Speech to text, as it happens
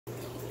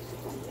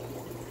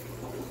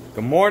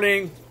Good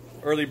morning.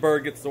 Early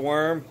bird gets the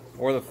worm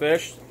or the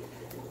fish.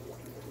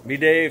 Me,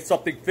 Dave,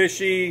 Something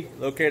Fishy,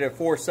 located at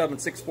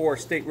 4764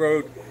 State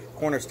Road,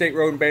 corner of State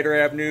Road and Bader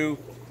Avenue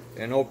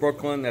in Old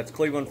Brooklyn. That's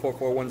Cleveland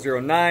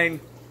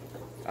 44109.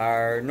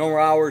 Our normal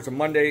hours are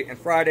Monday and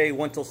Friday,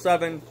 1 till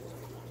 7.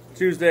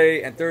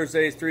 Tuesday and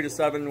Thursdays, 3 to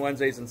 7.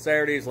 Wednesdays and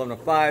Saturdays, 11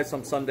 to 5.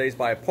 Some Sundays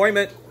by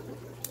appointment.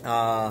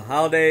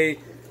 Holiday,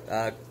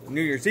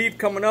 New Year's Eve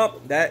coming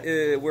up. That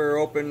is, we're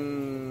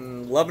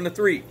open 11 to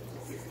 3.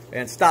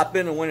 And stop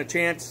in and win a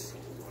chance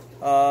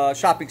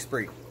shopping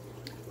spree.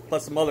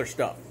 Plus some other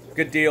stuff.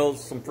 Good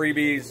deals, some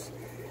freebies,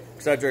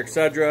 etc.,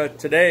 etc.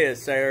 Today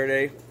is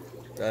Saturday,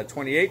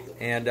 28th,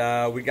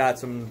 and we got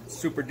some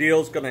super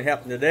deals going to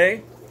happen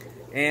today,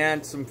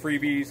 and some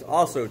freebies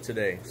also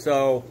today.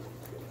 So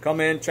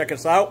come in, check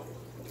us out.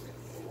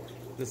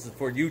 This is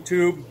for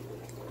YouTube.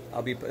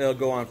 It'll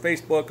go on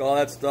Facebook, all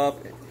that stuff.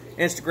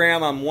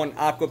 Instagram, I'm one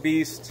Aqua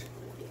Beast,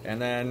 and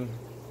then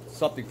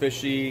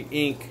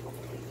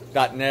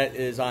Somethingfishyinc.net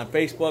is on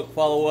Facebook.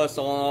 Follow us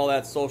on all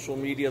that social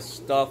media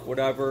stuff,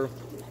 whatever.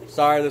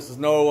 Sorry, this is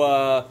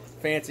no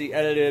fancy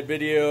edited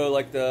video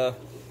like the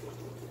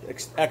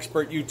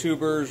expert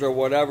YouTubers or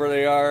whatever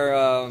they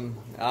are.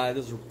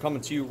 This is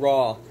coming to you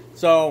raw.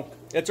 So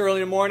it's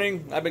early in the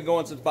morning. I've been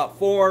going since about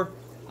 4.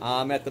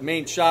 I'm at the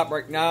main shop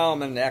right now.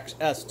 I'm in the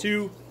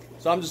XS2.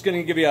 So I'm just going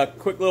to give you a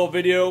quick little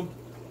video.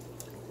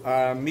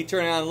 Me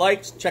turning on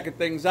lights, checking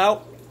things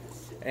out,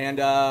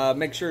 and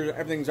make sure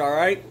everything's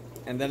alright.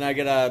 And then I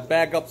gotta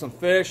bag up some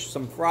fish,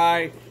 some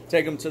fry,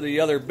 take them to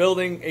the other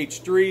building,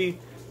 H3,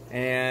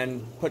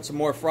 and put some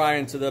more fry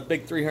into the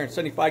big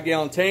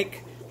 375-gallon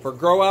tank for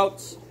grow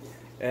outs.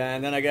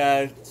 And then I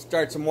gotta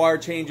start some water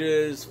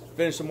changes,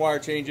 finish some water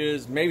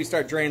changes, maybe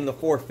start draining the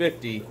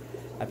 450.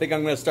 I think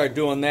I'm gonna start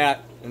doing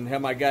that and have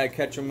my guy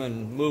catch them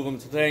and move them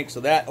to the tank. So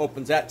that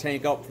opens that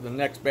tank up for the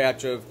next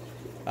batch of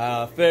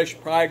fish.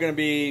 Probably gonna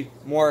be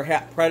more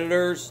hat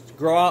predators to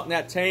grow out in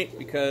that tank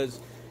because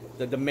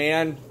the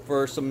demand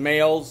for some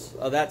males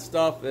of that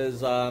stuff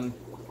is up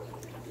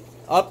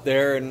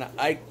there, and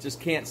I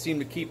just can't seem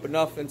to keep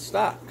enough in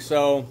stock.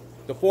 So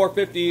the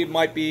 450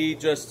 might be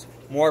just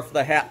more for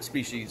the hat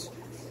species.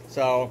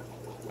 So, all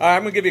right,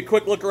 I'm going to give you a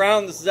quick look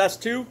around. This is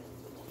S2.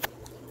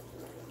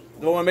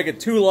 Don't want to make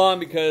it too long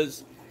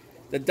because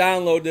to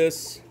download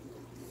this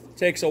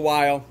takes a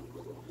while.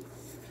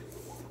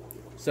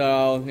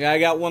 So, yeah, I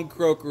got one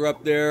croaker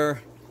up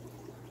there,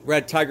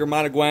 red tiger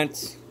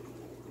monoguents.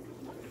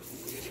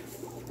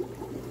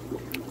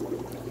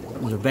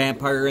 There's a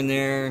vampire in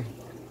there.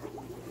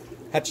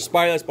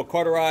 Heterospirus,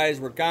 Bacardaris,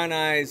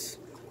 Reganis.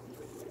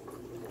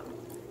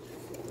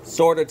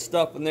 Sorted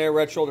stuff in there,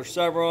 red shoulder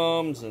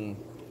severums and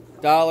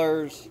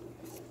dollars.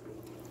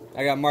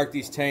 I got marked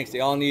these tanks.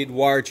 They all need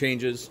water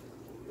changes.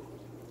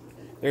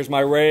 There's my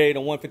raid, a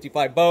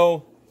 155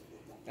 bow,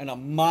 and a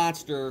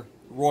monster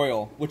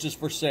royal, which is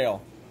for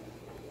sale.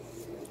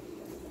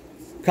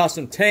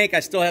 Custom tank. I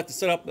still have to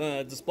set up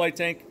a display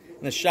tank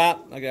in the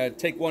shop. I gotta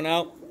take one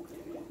out.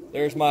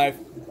 There's my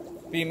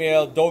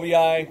female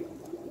Dovii.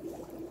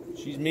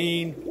 She's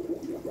mean.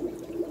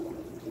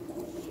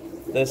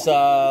 This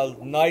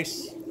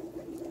nice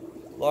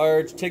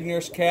large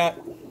Tigris cat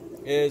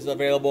is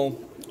available.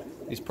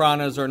 These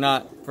piranhas are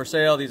not for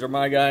sale. These are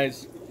my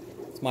guys.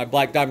 It's my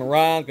black diamond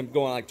round. I'm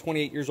going like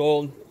 28 years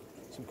old.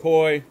 Some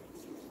koi.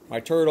 My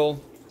turtle.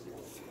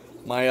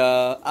 My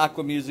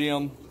aqua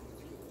museum.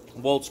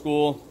 Old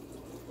school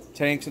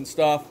tanks and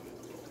stuff.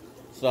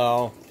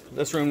 So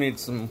this room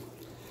needs some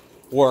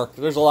work.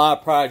 There's a lot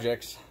of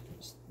projects.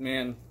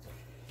 Man,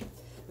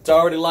 it's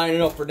already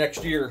lining up for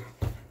next year.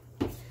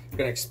 I'm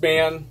gonna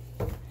expand.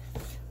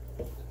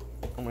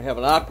 I'm gonna have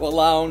an aqua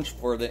lounge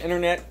for the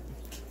internet,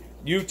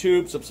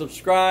 YouTube. So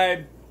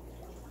subscribe,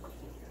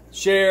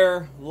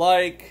 share,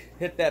 like,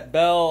 hit that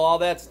bell, all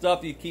that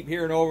stuff you keep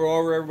hearing over and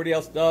over. Everybody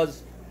else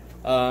does.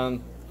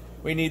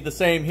 We need the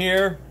same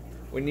here.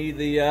 We need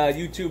the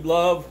YouTube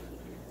love.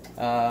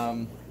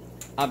 I'm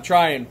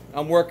trying.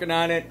 I'm working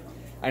on it.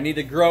 I need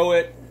to grow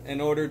it in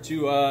order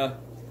to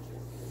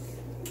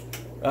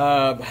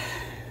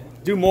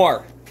do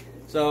more.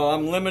 So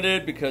I'm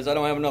limited because I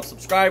don't have enough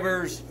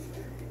subscribers,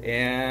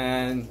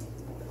 and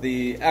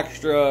the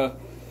extra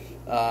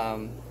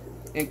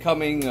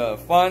incoming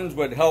funds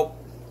would help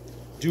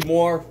do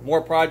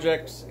more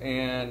projects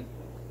and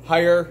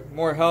hire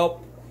more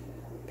help,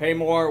 pay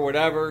more,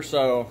 whatever.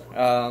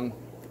 So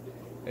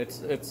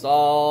it's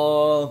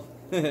all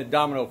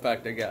domino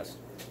effect, I guess.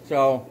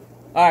 So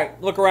all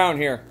right, look around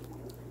here.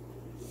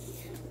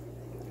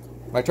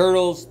 My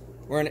turtles,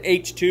 we're in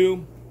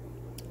H2.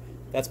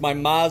 That's my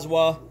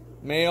Mazwa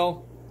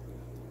male.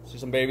 See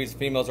some babies, the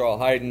females are all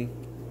hiding.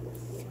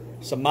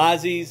 Some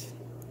Mazis.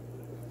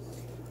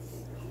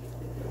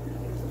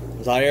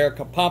 Zaire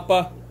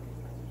Kapampa.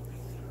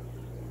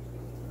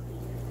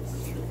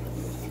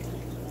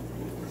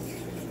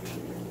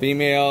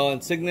 Female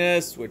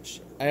Insignis, which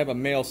I have a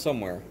male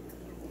somewhere.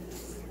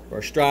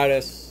 Or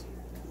Stratus.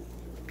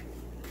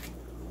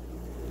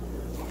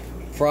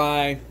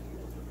 Fry.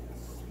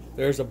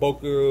 There's a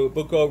Buko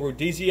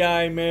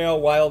DZI male,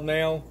 wild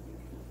male.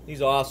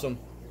 He's awesome.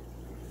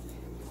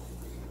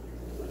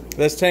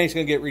 This tank's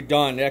going to get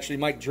redone. They actually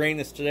might drain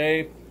this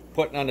today,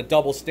 putting on a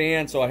double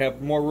stand so I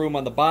have more room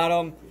on the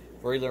bottom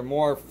for either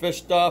more fish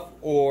stuff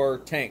or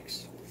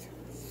tanks.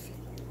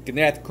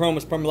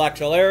 Gnathochromys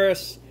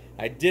promelaxularis.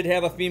 I did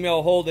have a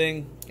female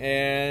holding,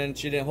 and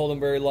she didn't hold them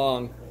very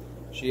long.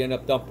 She ended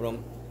up dumping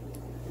them.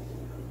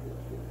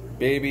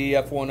 Baby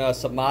F1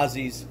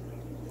 Samazis.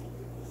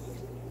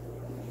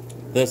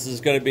 This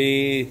is going to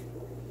be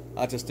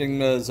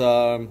Autostigma's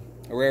a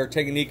rare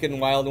Tanganyikan,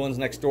 wild ones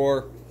next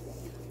door.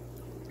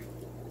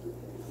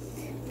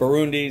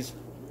 Burundis.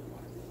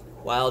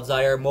 Wild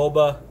Zaire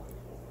MOBA.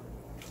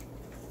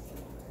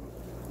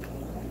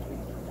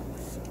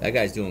 That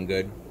guy's doing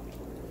good.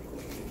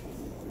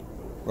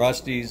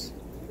 Rusties.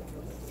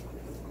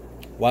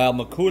 Wild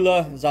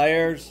Makula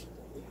Zaires.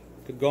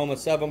 Kagoma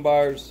 7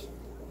 bars.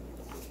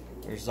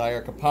 There's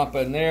Zaire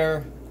Kapampa in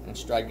there. And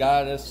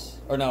Strigatus.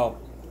 Or no,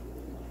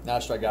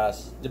 not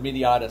Strigatus.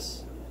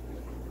 Dimitiatus.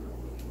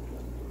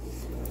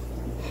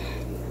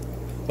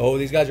 Oh,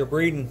 these guys are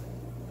breeding.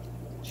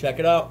 Check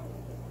it out.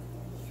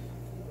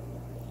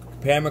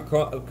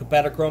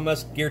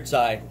 Capatochromis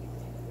Geertzai.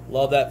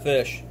 Love that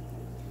fish.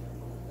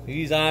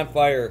 He's on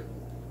fire.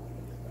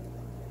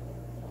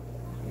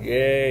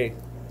 Yay.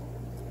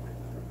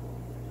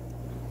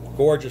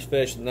 Gorgeous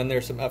fish. And then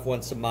there's some F1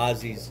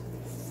 Samazis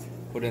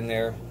put in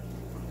there.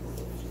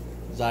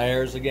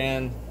 Zaires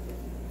again.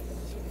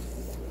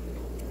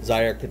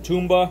 Zaire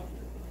Katoomba.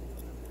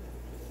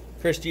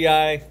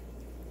 Christii.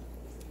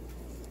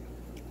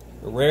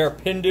 The rare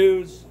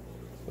Pindus,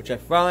 which I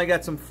finally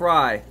got some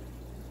fry.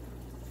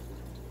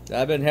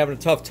 I've been having a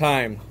tough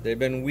time. They've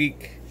been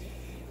weak.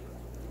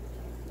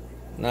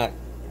 Not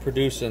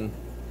producing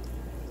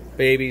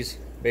babies.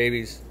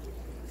 This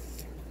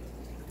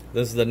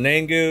is the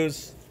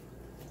Nangus.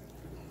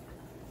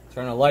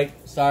 Turn a light.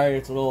 Sorry,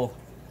 it's a little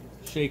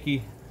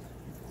shaky.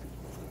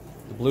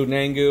 The blue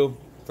Nangu,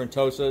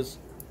 Frentosas.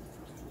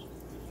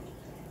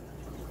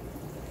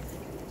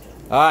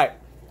 Alright,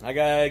 I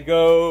gotta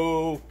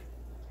go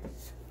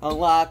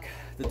unlock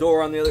the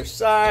door on the other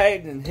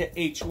side and hit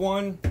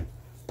H1.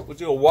 We'll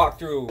do a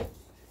walkthrough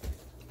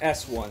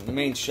S1, the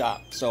main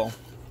shop. So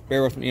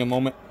bear with me a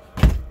moment.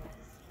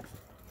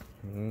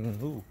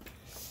 Ooh,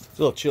 it's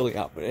a little chilly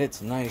out, but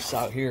it's nice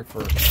out here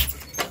for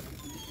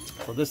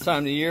this time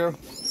of the year.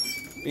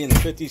 Being the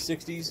 50s,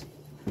 60s.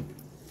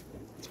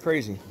 It's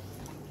crazy.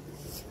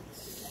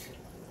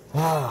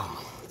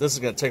 This is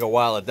going to take a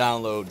while to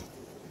download.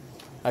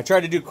 I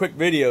tried to do quick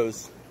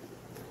videos.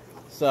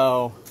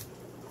 So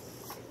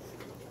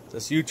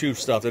this YouTube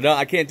stuff.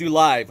 I can't do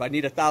live. I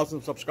need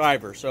 1,000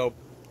 subscribers. So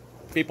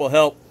people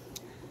help.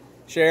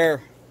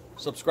 Share.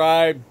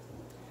 Subscribe.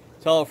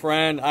 Tell a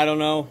friend. I don't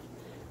know.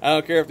 I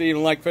don't care if they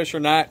even like fish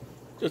or not.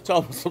 Just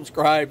tell them to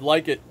subscribe.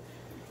 Like it.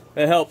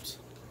 It helps.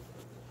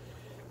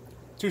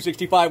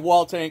 265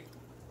 wall tank.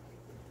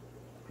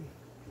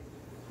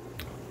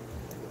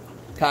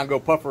 Congo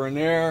puffer in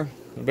there.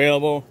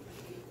 Available.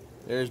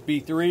 There's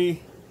B3.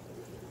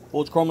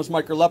 Holdchromis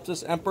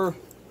microleptis emperor.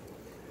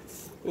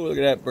 Ooh, look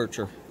at that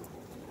bircher.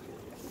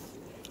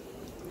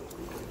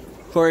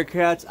 Cory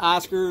cats,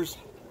 Oscars,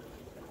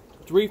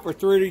 3 for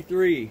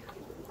 $33.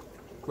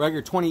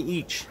 Regular 20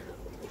 each.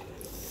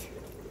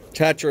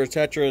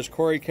 Tetras,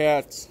 Cory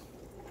cats.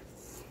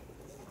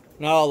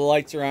 Now all the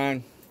lights are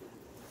on.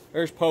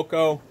 There's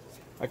Poco,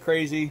 a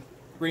crazy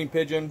green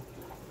pigeon,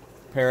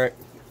 parrot.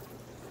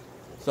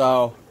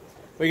 So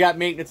we got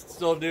maintenance to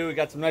still do. We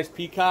got some nice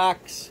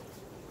peacocks,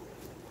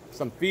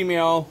 some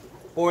female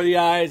for the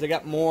eyes. I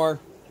got more.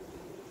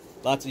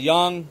 Lots of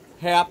young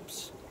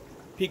haps,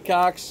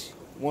 peacocks.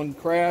 One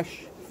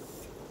crash.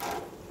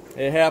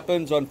 It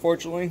happens,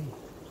 unfortunately.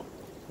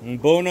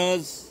 And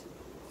bonas.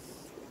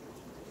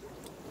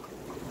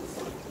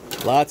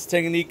 Lots of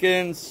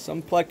Tanganyikans,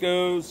 some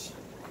plecos.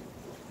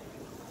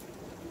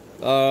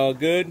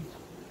 Good.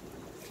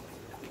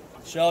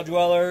 Shell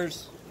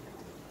dwellers.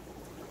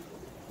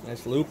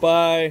 Nice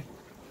lupi.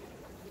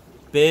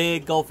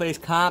 Big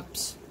gold-faced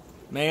comps.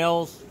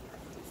 Males.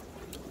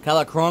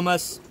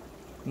 Calachromis.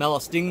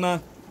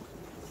 Melostigma.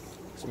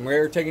 Some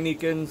rare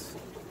Tanganyikans.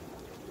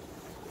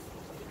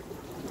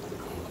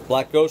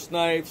 Black ghost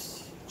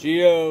knives,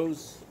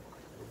 geos,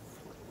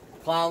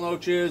 clown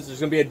loaches. There's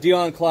going to be a deal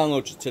on clown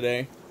loaches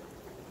today.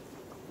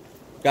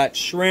 Got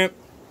shrimp.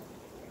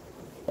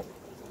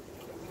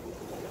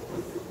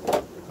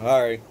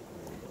 Alright.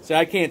 See,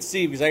 I can't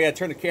see because I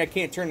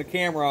can't turn the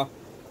camera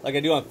like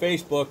I do on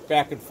Facebook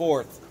back and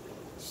forth.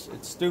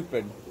 It's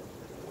stupid.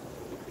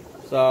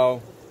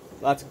 So,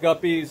 lots of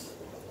guppies,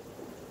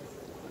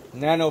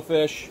 nano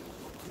fish.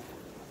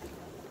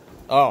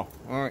 Oh,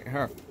 alright,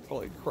 here.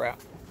 Holy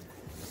crap.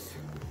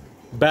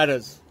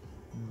 Bettas,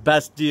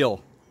 best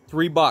deal,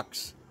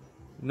 $3.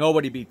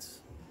 Nobody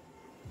beats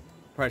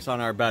price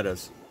on our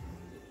bettas.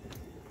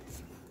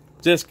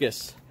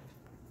 Discus.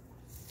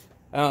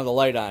 I don't have the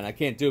light on. I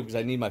can't do it because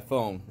I need my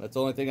phone. That's the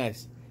only thing I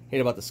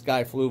hate about the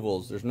Sky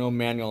Fluvals. There's no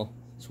manual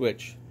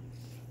switch.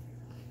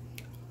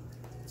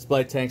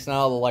 display tanks.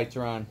 Now all the lights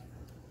are on.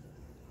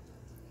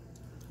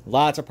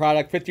 Lots of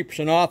product,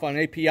 50% off on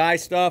API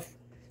stuff.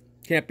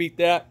 Can't beat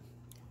that.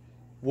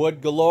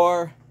 Wood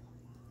galore.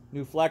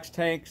 New flex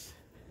tanks.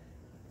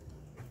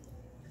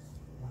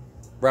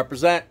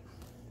 Represent.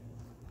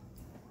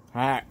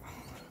 Alright.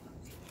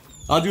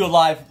 I'll do a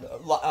live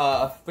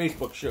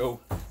Facebook show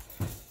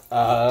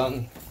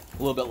a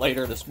little bit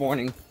later this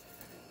morning.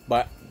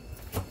 But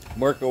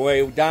work our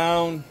way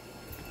down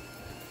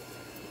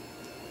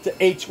to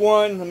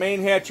H1, the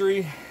main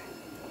hatchery.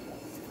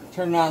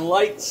 Turning on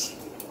lights.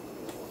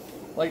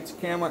 Lights,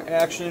 camera,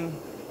 action.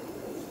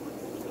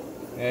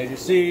 As you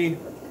see,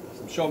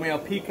 some show-male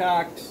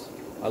peacocks,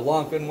 my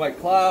long-fin white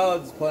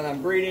clouds, plan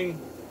on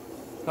breeding.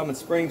 Coming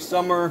spring,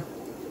 summer.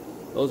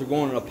 Those are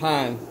going in a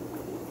pond.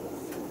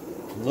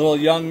 Little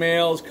young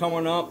males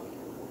coming up.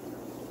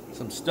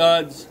 Some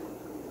studs.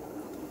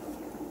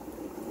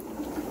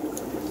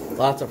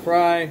 Lots of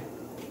fry.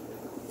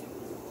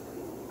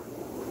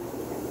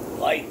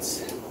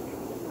 Lights.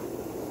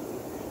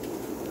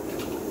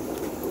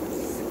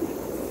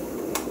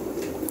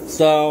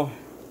 So,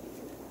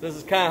 this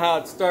is kind of how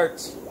it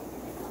starts.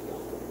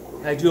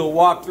 I do a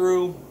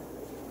walkthrough.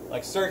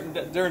 Like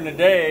during the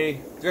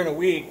day, during the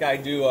week, I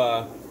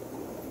do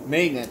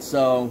maintenance.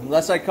 So,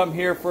 unless I come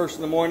here first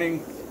in the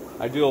morning,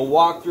 I do a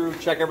walkthrough,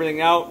 check everything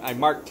out. I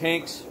mark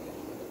tanks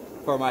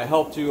for my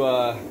help to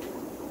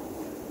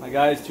my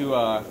guys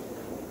to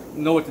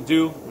know what to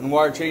do when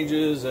water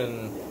changes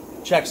and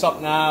check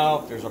something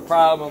out. If there's a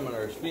problem and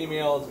there's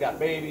females got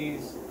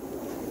babies.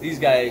 These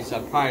guys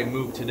I'll probably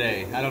move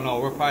today. I don't know.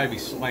 We'll probably be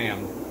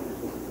slammed.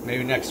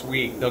 Maybe next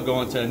week they'll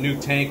go into a new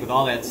tank with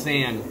all that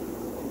sand.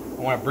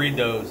 I want to breed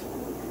those.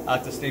 I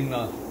have to steam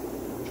the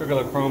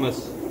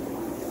Tricholochromis.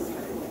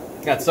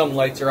 Got some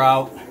lights are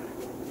out.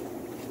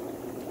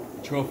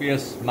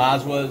 Tropheus,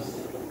 Mazwas.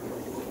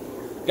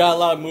 Got a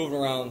lot of moving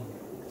around.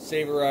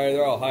 Savorite,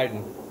 they're all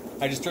hiding.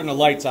 I just turned the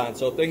lights on,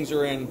 so things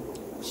are in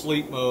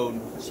sleep mode.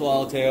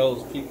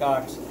 Swallowtails,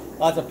 peacocks.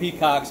 Lots of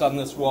peacocks on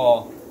this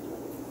wall.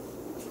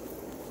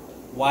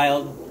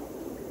 Wild,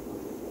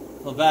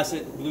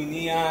 fluorescent, blue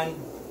neon,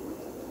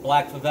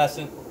 black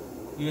fluorescent,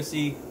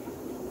 USC,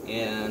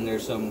 and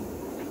there's some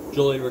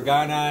Julie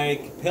Regani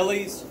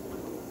capillis.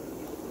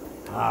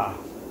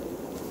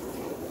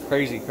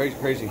 Crazy, crazy,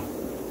 crazy.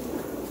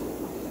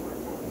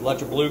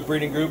 Electric Blue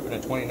breeding group in a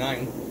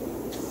 29.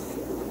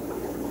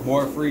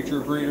 More feature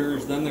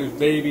breeders. Then there's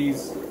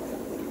babies,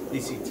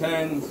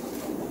 DC10s.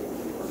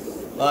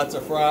 Lots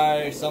of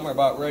fry. Some are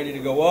about ready to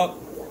go up.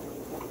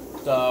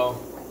 So.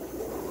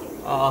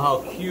 Oh,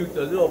 how cute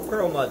the little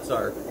pearl mutts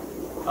are.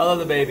 I love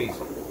the babies.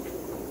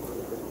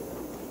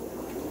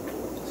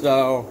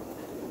 So,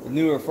 the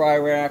newer fry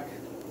rack.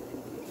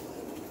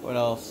 What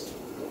else?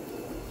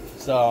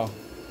 So,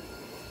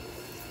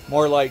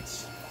 more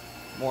lights,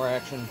 more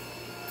action.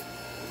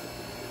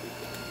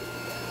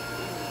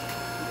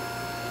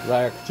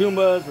 Zyre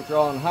Katumbas, which are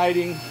all in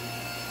hiding.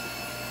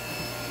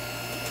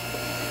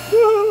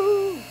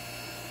 Woo!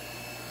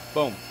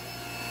 Boom.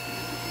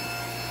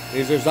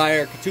 These are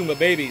Zyre Katumba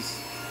babies.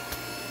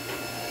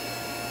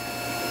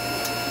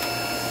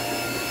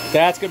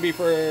 That's going to be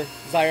for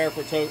Zyre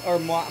or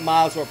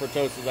Mazwa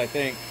Protosis, I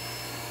think.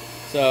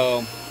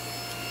 So,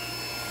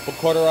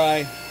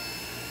 Corduroy.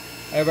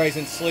 Everybody's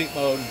in sleep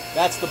mode.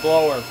 That's the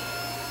blower.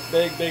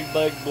 Big, big,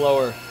 big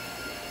blower.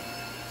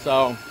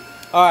 So,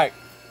 alright.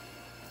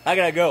 I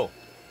got to go.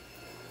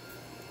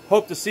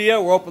 Hope to see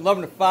you. We're open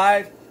 11 to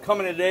 5.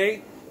 Coming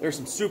today. There's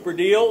some super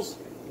deals.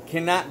 You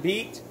cannot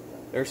beat.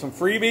 There's some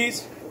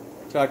freebies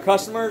to our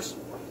customers.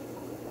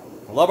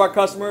 I love our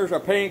customers, our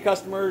paying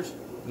customers.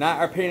 Not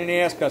our pain in the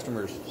ass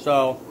customers.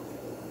 So,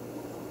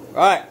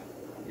 alright.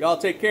 Y'all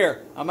take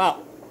care. I'm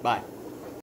out. Bye.